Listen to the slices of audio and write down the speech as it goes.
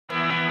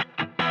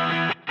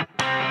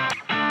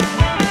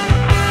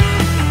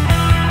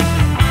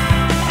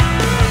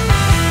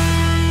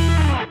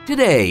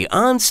Today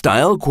on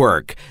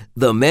StyleQuirk,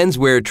 the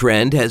menswear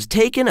trend has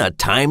taken a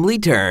timely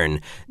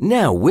turn.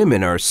 Now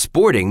women are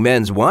sporting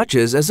men's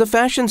watches as a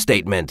fashion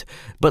statement.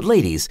 But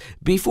ladies,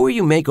 before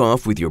you make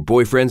off with your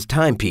boyfriend's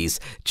timepiece,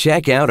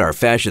 check out our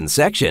fashion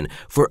section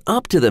for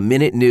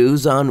up-to-the-minute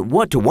news on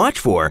what to watch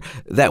for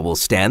that will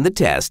stand the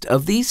test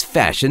of these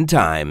fashion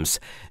times.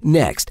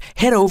 Next,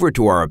 head over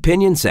to our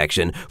opinion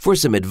section for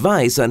some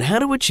advice on how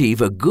to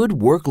achieve a good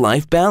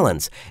work-life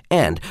balance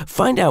and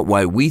find out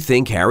why we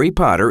think Harry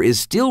Potter is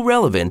still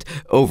relevant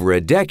over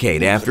a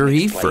decade after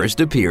he first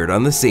appeared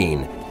on the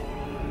scene.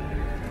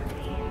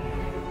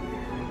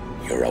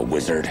 You're a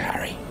wizard,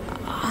 Harry.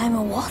 I'm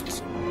a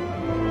what?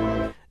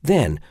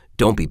 Then,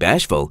 don't be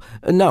bashful,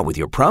 not with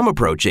your prom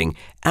approaching.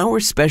 Our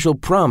special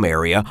prom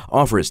area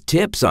offers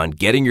tips on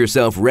getting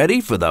yourself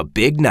ready for the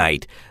big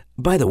night.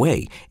 By the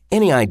way,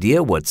 any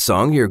idea what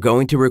song you're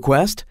going to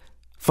request?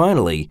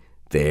 Finally,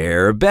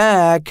 they're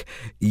back!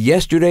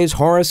 Yesterday's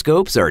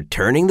horoscopes are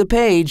turning the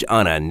page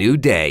on a new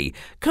day.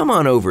 Come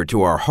on over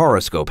to our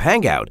horoscope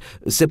hangout,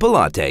 sip a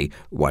latte,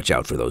 watch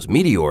out for those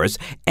meteors,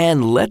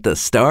 and let the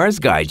stars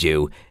guide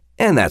you.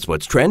 And that's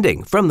what's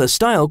trending from the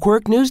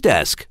StyleQuirk News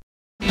Desk.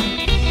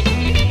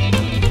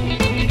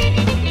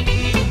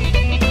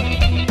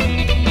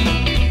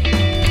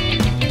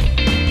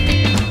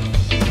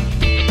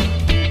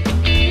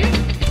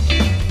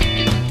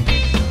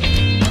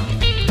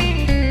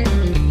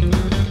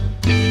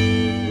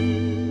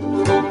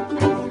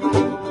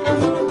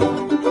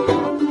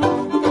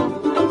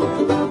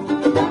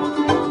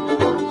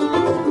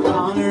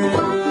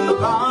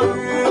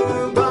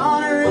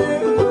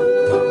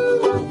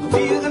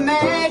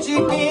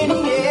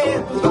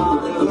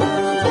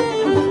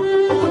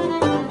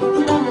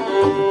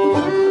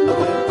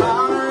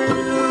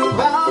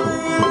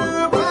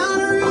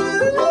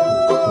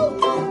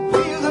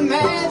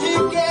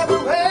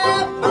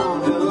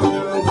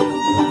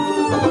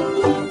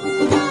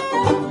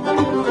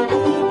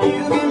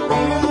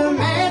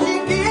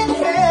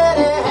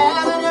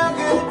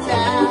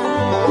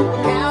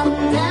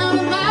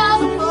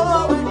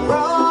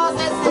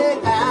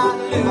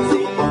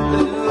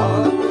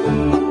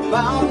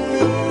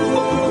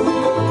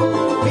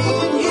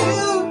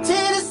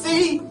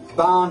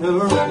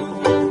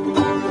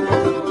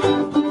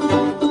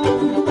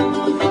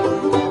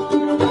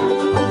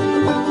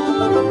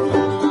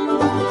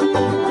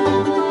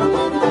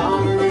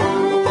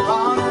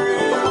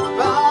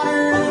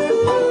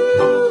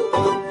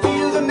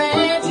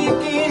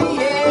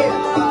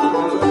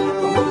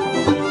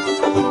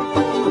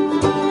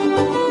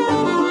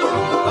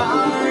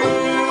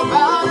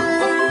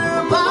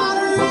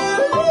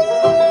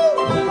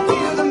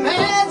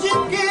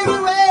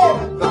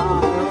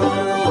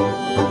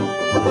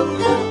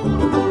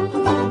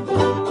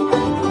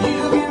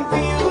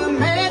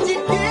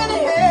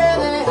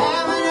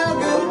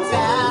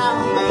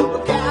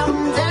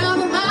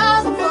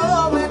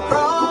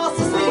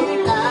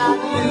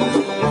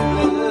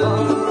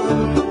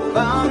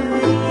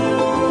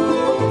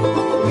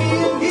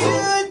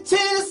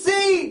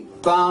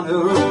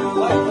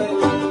 Bonnaroo.